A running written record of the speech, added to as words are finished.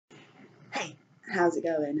Hey, how's it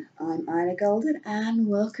going? I'm IlaGolden and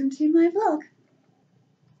welcome to my vlog.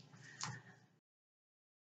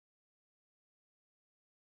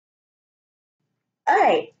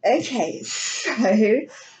 Alright, okay, so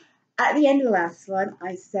at the end of the last one,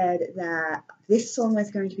 I said that this song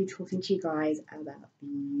was going to be talking to you guys about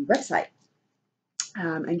the website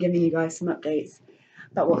and giving you guys some updates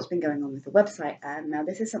about what's been going on with the website. And now,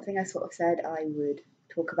 this is something I sort of said I would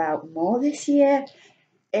talk about more this year.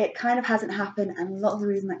 It kind of hasn't happened, and a lot of the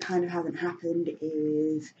reason that kind of hasn't happened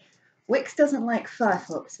is Wix doesn't like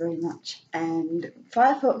Firefox very much, and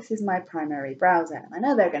Firefox is my primary browser. And I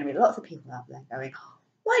know there are going to be lots of people out there going,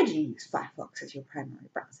 why do you use Firefox as your primary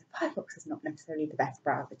browser? Firefox is not necessarily the best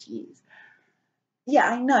browser to use. Yeah,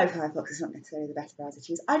 I know Firefox is not necessarily the best browser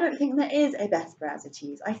to use. I don't think there is a best browser to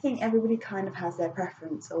use. I think everybody kind of has their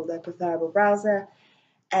preference or their preferable browser,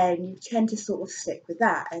 and you tend to sort of stick with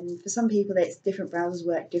that. And for some people, it's different browsers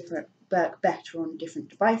work better on different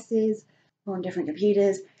devices, or on different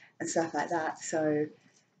computers, and stuff like that. So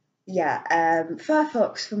yeah,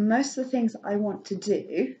 Firefox, for most of the things that I want to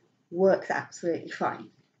do, works absolutely fine.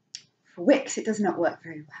 For Wix, it does not work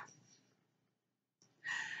very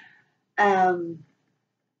well.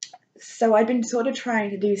 So I've been sort of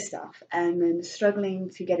trying to do stuff and then struggling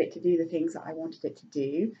to get it to do the things that I wanted it to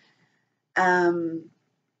do,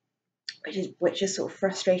 which just sort of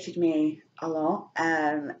frustrated me a lot,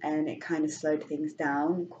 and it kind of slowed things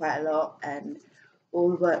down quite a lot. And all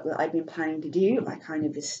the work that I've been planning to do, I kind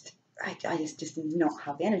of I just did not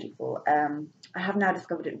have the energy for. I have now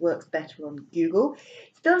discovered it works better on Google.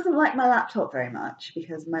 It still doesn't like my laptop very much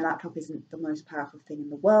because my laptop isn't the most powerful thing in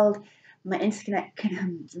the world. My internet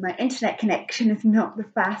connection is not the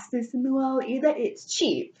fastest in the world either. It's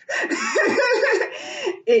cheap.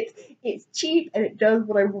 It's cheap and it does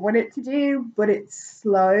what I want it to do, but it's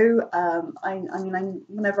slow.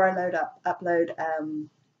 Whenever I upload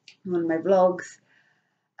one of my vlogs,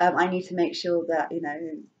 I need to make sure that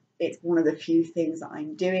it's one of the few things that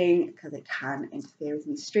I'm doing, because it can interfere with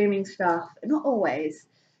me streaming stuff. Not always.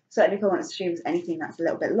 Certainly if I want to stream anything that's a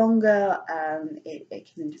little bit longer,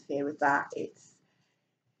 it can interfere with that. It's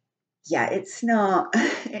not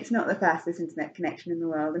the fastest internet connection in the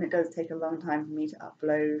world, and it does take a long time for me to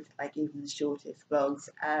upload like even the shortest vlogs.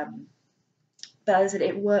 But as I said,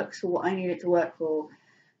 it works for what I need it to work for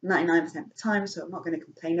 99% of the time, so I'm not going to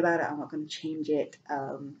complain about it. I'm not going to change it.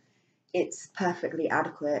 It's perfectly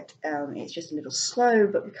adequate. It's just a little slow,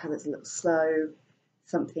 but because it's a little slow,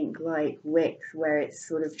 something like Wix, where it's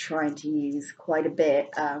sort of trying to use quite a bit,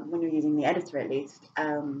 when you're using the editor at least,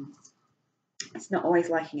 it's not always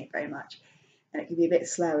liking it very much, and it can be a bit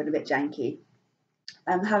slow and a bit janky.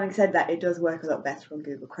 Having said that, it does work a lot better on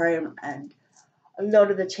Google Chrome, and a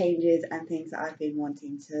lot of the changes and things that I've been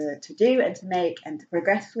wanting to do and to make and to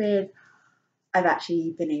progress with, I've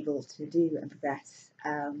actually been able to do and progress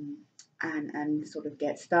and sort of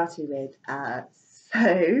get started with.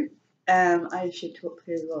 So I should talk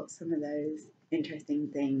through what some of those interesting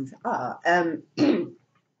things are.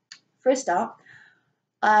 For a start,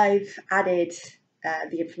 I've added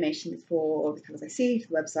the information for the Colours I See to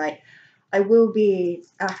the website. I will be,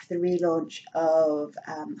 after the relaunch of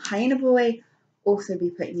Hyena Boy, also be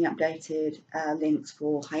putting the updated links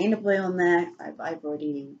for Hyena Boy on there. I'm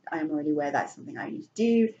already aware that's something I need to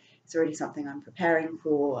do. It's already something I'm preparing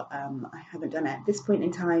for. I haven't done it at this point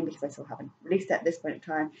in time because I still haven't released it at this point in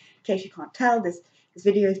time. In case you can't tell, this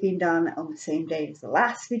video has been done on the same day as the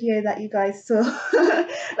last video that you guys saw,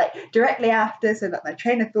 like directly after, so that my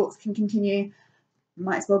train of thoughts can continue.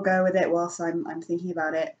 Might as well go with it whilst I'm thinking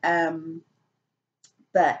about it.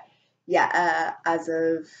 But yeah, as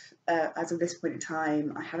of this point in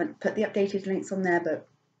time, I haven't put the updated links on there, but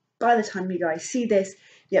by the time you guys see this,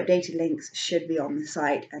 the updated links should be on the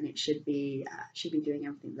site, and it should be doing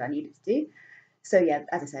everything that I need it to do. So yeah,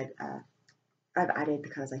 as I said, I've added the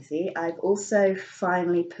Colours I See. I've also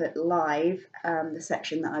finally put live the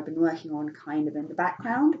section that I've been working on kind of in the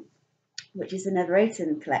background, which is the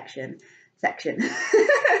Never-Eaten collection section.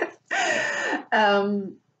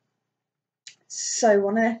 So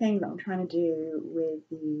one of the things that I'm trying to do with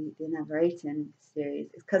the Never-Eaten series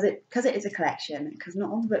is because it is a collection, because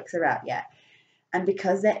not all the books are out yet, and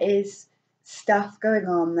because there is stuff going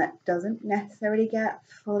on that doesn't necessarily get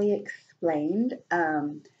fully explained.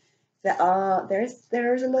 There is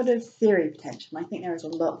a lot of theory potential. I think there is a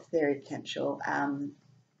lot of theory potential.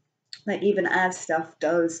 Like even as stuff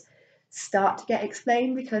does start to get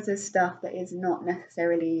explained, because there's stuff that is not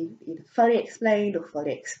necessarily either fully explained or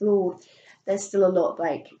fully explored, there's still a lot of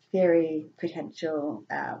like theory potential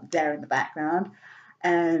there in the background,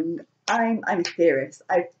 and I'm a theorist.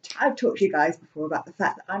 I've talked to you guys before about the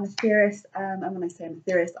fact that I'm a theorist, and when I say I'm a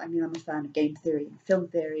theorist, I mean I'm a fan of game theory and film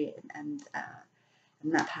theory and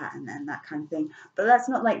that pattern and that kind of thing. But that's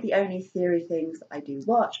not like the only theory things that I do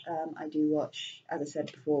watch. I do watch, as I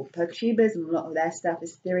said before, PokerTubers, and a lot of their stuff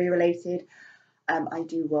is theory related. I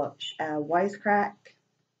do watch Wisecrack.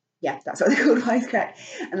 Yeah, that's what they're called, Wisecrack.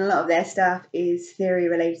 And a lot of their stuff is theory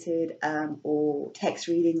related or text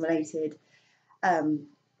reading related.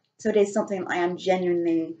 So it is something I am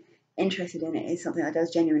genuinely interested in. It is something that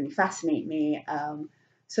does genuinely fascinate me.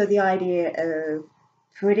 So the idea of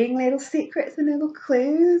putting little secrets and little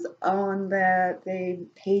clues on the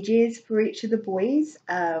pages for each of the boys,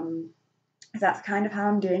 that's kind of how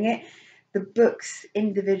I'm doing it. The book's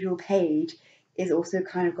individual page is also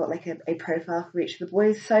kind of got like a profile for each of the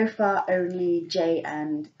boys. So far, only Jay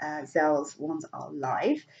and Zell's ones are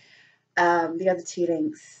live. The other two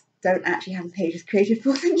links don't actually have pages created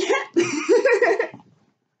for them yet.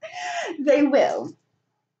 They will.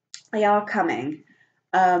 They are coming.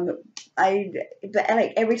 But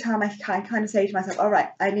like every time I kind of say to myself, all right,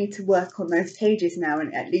 I need to work on those pages now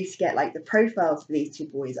and at least get like the profiles for these two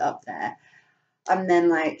boys up there. I'm then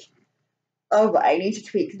like, oh, but I need to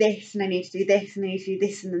tweak this and I need to do this and I need to do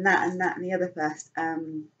this and that and that and the other first.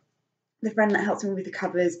 The friend that helps me with the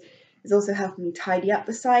covers is also helping me tidy up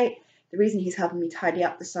the site. The reason he's helping me tidy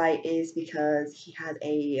up the site is because he has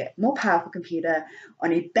a more powerful computer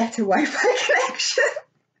on a better Wi-Fi connection.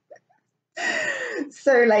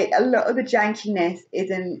 So like a lot of the jankiness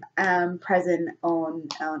isn't present on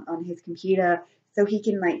his computer, so he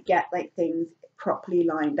can like get like things properly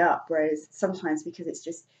lined up, whereas sometimes because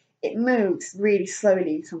it moves really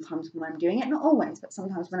slowly sometimes when I'm doing it, not always, but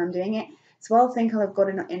sometimes when I'm doing it, so I'll think I've got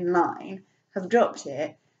it in line, have dropped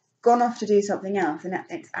it, gone off to do something else, and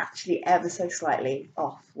it's actually ever so slightly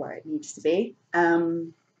off where it needs to be.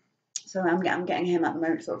 So I'm getting him at the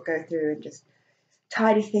moment to sort of go through and just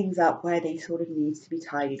tidy things up where they sort of need to be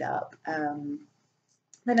tidied up.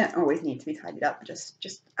 They don't always need to be tidied up, but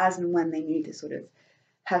just as and when they need to sort of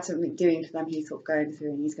have something doing to them, he's sort of going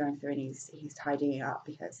through and he's tidying up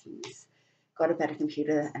because he's got a better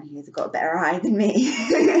computer and he's got a better eye than me.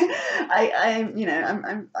 I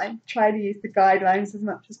try to use the guidelines as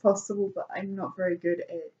much as possible, but I'm not very good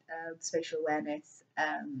at spatial awareness.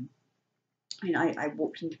 I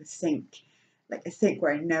walked into a sink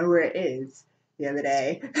where I know where it is the other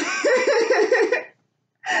day.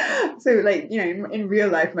 So like, in real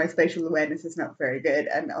life my spatial awareness is not very good,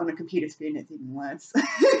 and on a computer screen it's even worse.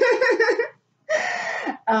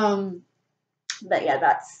 But yeah,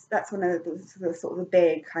 that's one of the sort of the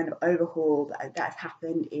big kind of overhaul that's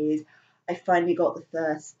happened is I finally got the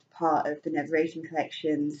first part of the Never-Rating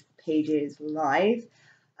Collections pages live.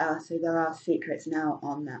 So there are secrets now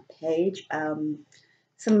on that page.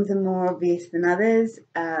 Some of them more obvious than others.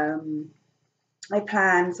 I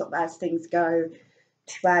plan, sort of as things go,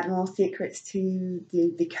 to add more secrets to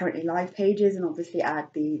the currently live pages, and obviously add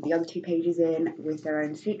the other two pages in with their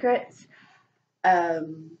own secrets.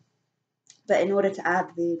 But in order to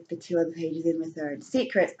add the two other pages in with their own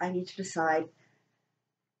secrets, I need to decide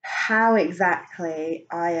how exactly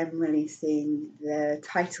I am releasing the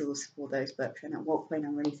titles for those books and at what point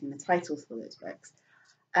I'm releasing the titles for those books.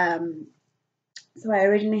 So I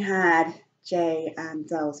originally had Jay and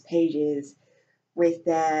Zell's pages with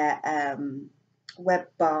their web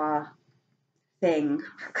bar thing,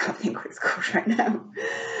 I can't think what it's called right now,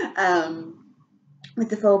 with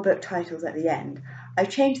the full book titles at the end. I've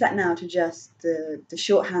changed that now to just the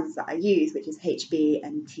shorthands that I use, which is HB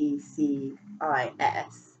and TCIS,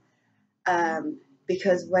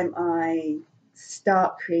 because when I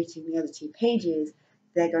start creating the other two pages,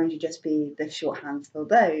 they're going to just be the shorthands for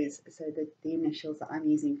those, so the initials that I'm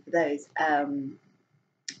using for those,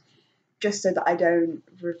 just so that I don't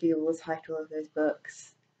reveal the title of those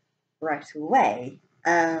books right away.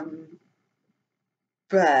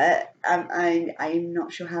 But I'm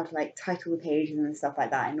not sure how to like title the pages and stuff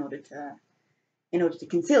like that in order to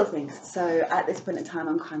conceal things. So at this point in time,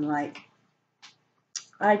 I'm kind of like,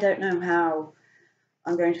 I don't know how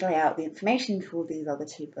I'm going to lay out the information for these other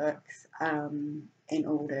two books in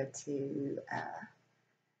order to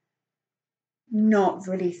not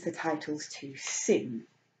release the titles too soon.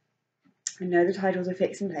 I know the titles are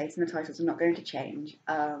fixed in place and the titles are not going to change.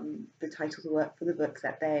 The titles will work for the books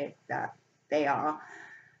that they are.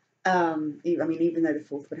 I mean, even though the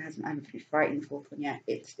fourth one I haven't finished writing the fourth one yet,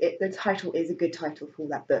 the title is a good title for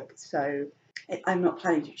that book, so I'm not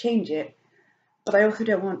planning to change it. But I also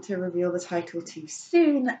don't want to reveal the title too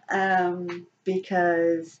soon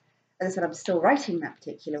because, as I said, I'm still writing that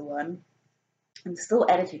particular one. I'm still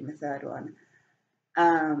editing the third one.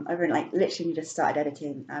 I've been like literally just started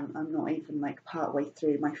editing. I'm not even like part way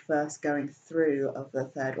through my first going through of the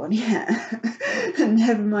third one yet.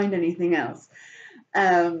 Never mind anything else.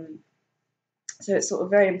 Um, so it's sort of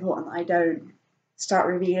very important that I don't start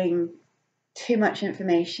revealing too much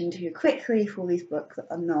information too quickly for these books that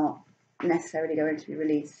are not necessarily going to be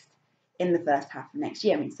released in the first half of next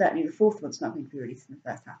year. I mean, certainly the fourth one's not going to be released in the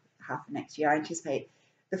first half of next year. I anticipate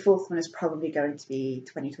the fourth one is probably going to be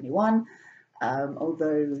 2021.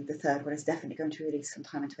 Although the third one is definitely going to be released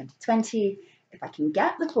sometime in 2020. If I can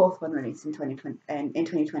get the fourth one released in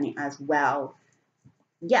 2020 as well,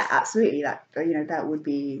 yeah, absolutely. That would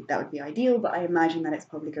be ideal. But I imagine that it's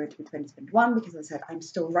probably going to be 2021 because, as I said, I'm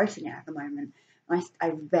still writing it at the moment.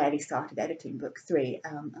 I've barely started editing book 3,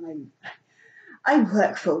 and I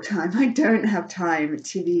work full time. I don't have time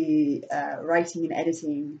to be writing and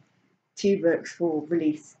editing 2 books for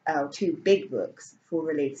release, 2 big books for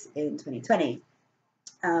release in 2020.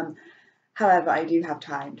 However, I do have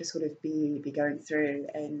time to sort of be going through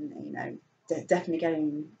and definitely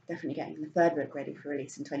getting the third book ready for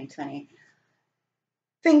release in 2020.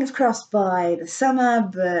 Fingers crossed by the summer,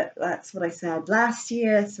 but that's what I said last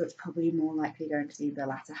year, so it's probably more likely going to be the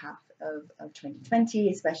latter half of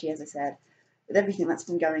 2020, especially, as I said, with everything that's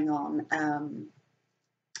been going on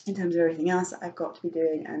in terms of everything else that I've got to be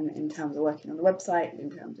doing, and in terms of working on the website, in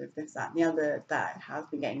terms of this, that, and the other that has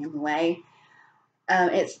been getting in the way.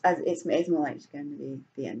 It's more likely going to be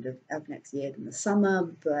the end of next year than the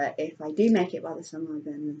summer, but if I do make it by the summer,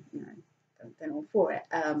 then then all for it.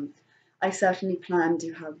 I certainly plan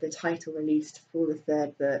to have the title released for the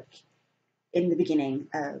third book in the beginning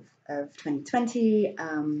of 2020.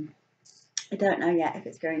 I don't know yet if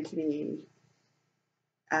it's going to be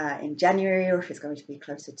in January or if it's going to be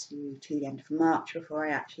closer to the end of March before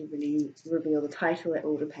I actually really reveal the title. It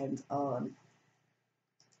all depends on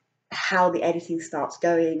how the editing starts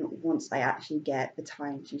going once I actually get the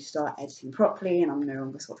time to start editing properly and I'm no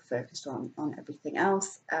longer sort of focused on everything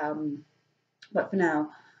else. But for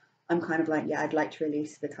now, I'm kind of like, yeah, I'd like to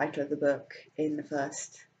release the title of the book in the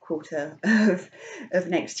first quarter of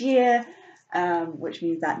next year, which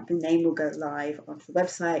means that the name will go live onto the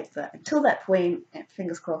website. But until that point,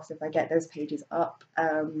 fingers crossed, if I get those pages up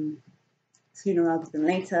sooner rather than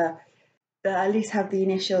later, at least have the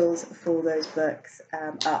initials for those books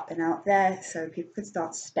up and out there, so people can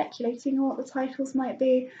start speculating on what the titles might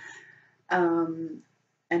be, and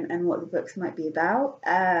what the books might be about.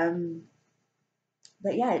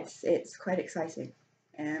 But yeah, it's quite exciting,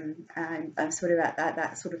 and I'm sort of at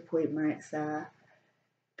that sort of point where it's the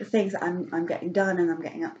things that I'm getting done and I'm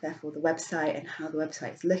getting up there for the website and how the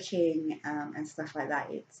website's looking and stuff like that.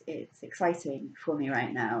 It's exciting for me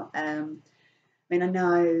right now. I mean, I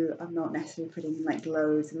know I'm not necessarily putting like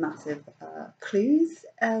loads of massive clues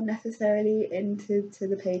necessarily into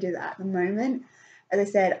the pages at the moment. As I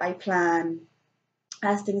said, I plan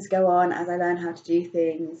as things go on, as I learn how to do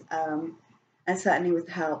things, and certainly with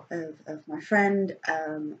the help of my friend,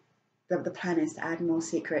 the plan is to add more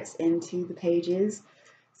secrets into the pages.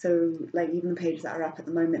 So, like, even the pages that are up at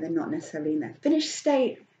the moment, they're not necessarily in their finished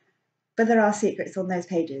state, but there are secrets on those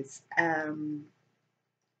pages.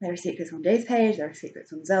 There are secrets on Jay's page, there are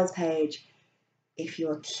secrets on Zelle's page. If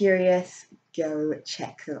you're curious, go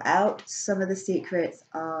check them out. Some of the secrets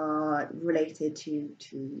are related to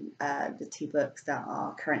the 2 books that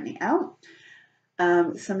are currently out.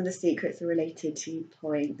 Some of the secrets are related to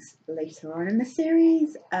points later on in the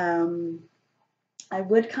series. I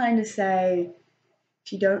would kind of say,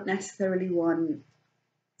 if you don't necessarily want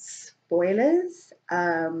spoilers,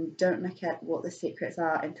 don't look at what the secrets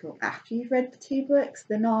are until after you've read the 2 books.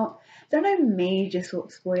 There are no major sort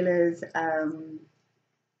of spoilers on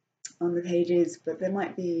the pages, but there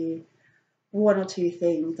might be 1 or 2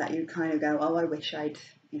 things that you kind of go, oh, I wish I'd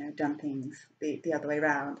done things the other way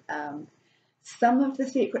around. Some of the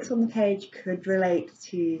secrets on the page could relate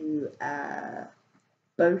to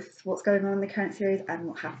both what's going on in the current series and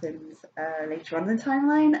what happens later on in the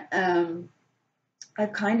timeline.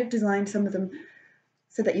 I've kind of designed some of them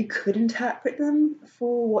so that you could interpret them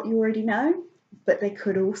for what you already know, but they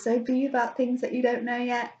could also be about things that you don't know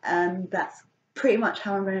yet, and that's pretty much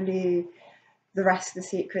how I'm going to do the rest of the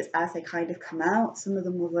secrets as they kind of come out. Some of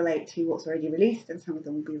them will relate to what's already released, and some of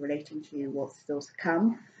them will be relating to what's still to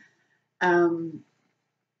come.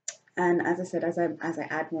 And as I said, as I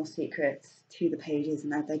add more secrets to the pages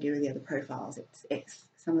and as I do with the other profiles, it's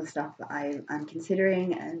some of the stuff that I'm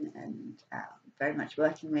considering and very much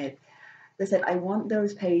working with. As I said, I want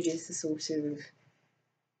those pages to sort of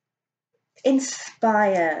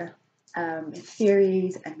inspire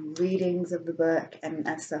theories and readings of the book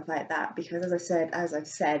and stuff like that, because as I've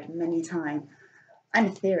said many times, I'm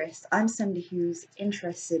a theorist. I'm somebody who's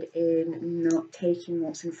interested in not taking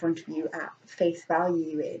what's in front of you at face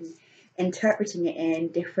value, in interpreting it in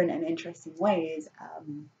different and interesting ways.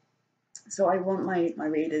 So I want my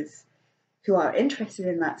readers who are interested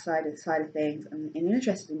in that side of things and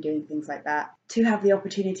interested in doing things like that to have the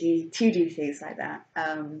opportunity to do things like that.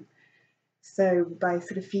 So by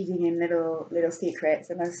sort of feeding in little secrets,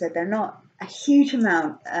 and as I said, they're not a huge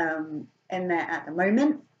amount in there at the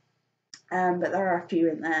moment, but there are a few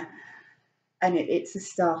in there, and it's the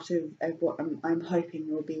start of what I'm hoping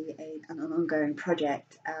will be an ongoing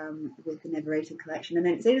project with the Never Rating collection. And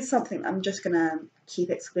it is something I'm just going to keep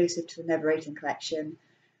exclusive to the Never Rating collection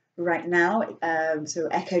right now. So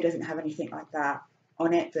Echo doesn't have anything like that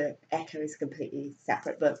on it, but Echo is a completely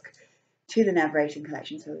separate book to the Never Rating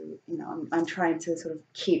collection. So, you know, I'm trying to sort of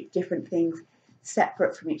keep different things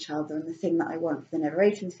separate from each other. And the thing that I want for the Never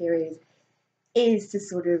Rating series is to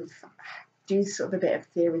sort of do sort of a bit of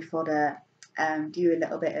theory fodder, do a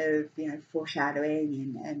little bit of, you know,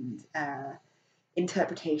 foreshadowing and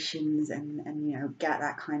interpretations and, you know, get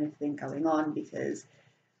that kind of thing going on, because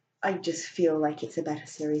I just feel like it's a better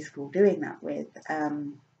series for doing that with,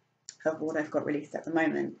 of what I've got released at the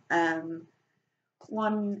moment.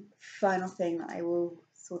 One final thing that I will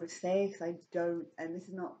sort of say, because I don't, and this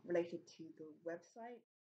is not related to the website.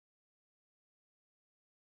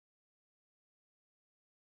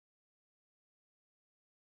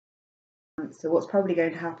 So what's probably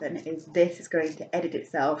going to happen is this is going to edit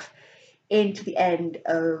itself into the end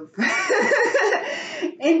of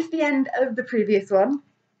into the end of the previous one,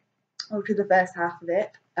 or to the first half of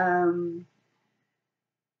it,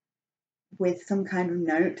 with some kind of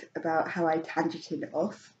note about how I tangented it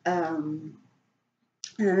off. And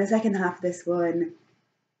then the second half of this one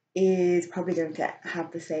is probably going to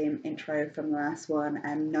have the same intro from the last one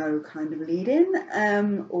and no kind of lead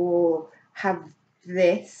in, or have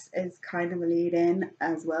this as kind of a lead in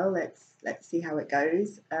as well. Let's see how it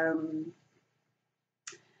goes.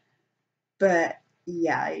 But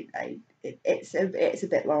yeah, it's a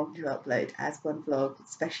bit long to upload as one vlog,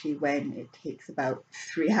 especially when it takes about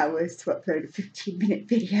 3 hours to upload a 15-minute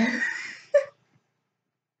video.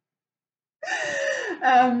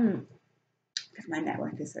 Because my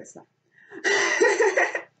network is so slow.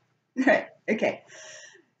 Right, okay.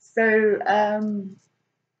 So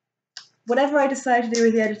whatever I decide to do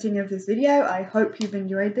with the editing of this video, I hope you've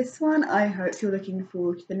enjoyed this one. I hope you're looking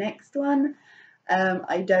forward to the next one.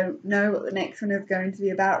 I don't know what the next one is going to be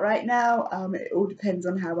about right now. It all depends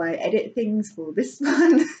on how I edit things for this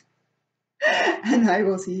one. And I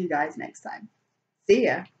will see you guys next time. See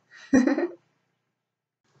ya!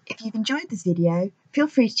 If you've enjoyed this video, feel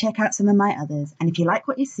free to check out some of my others, and if you like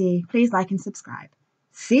what you see, please like and subscribe.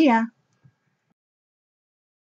 See ya!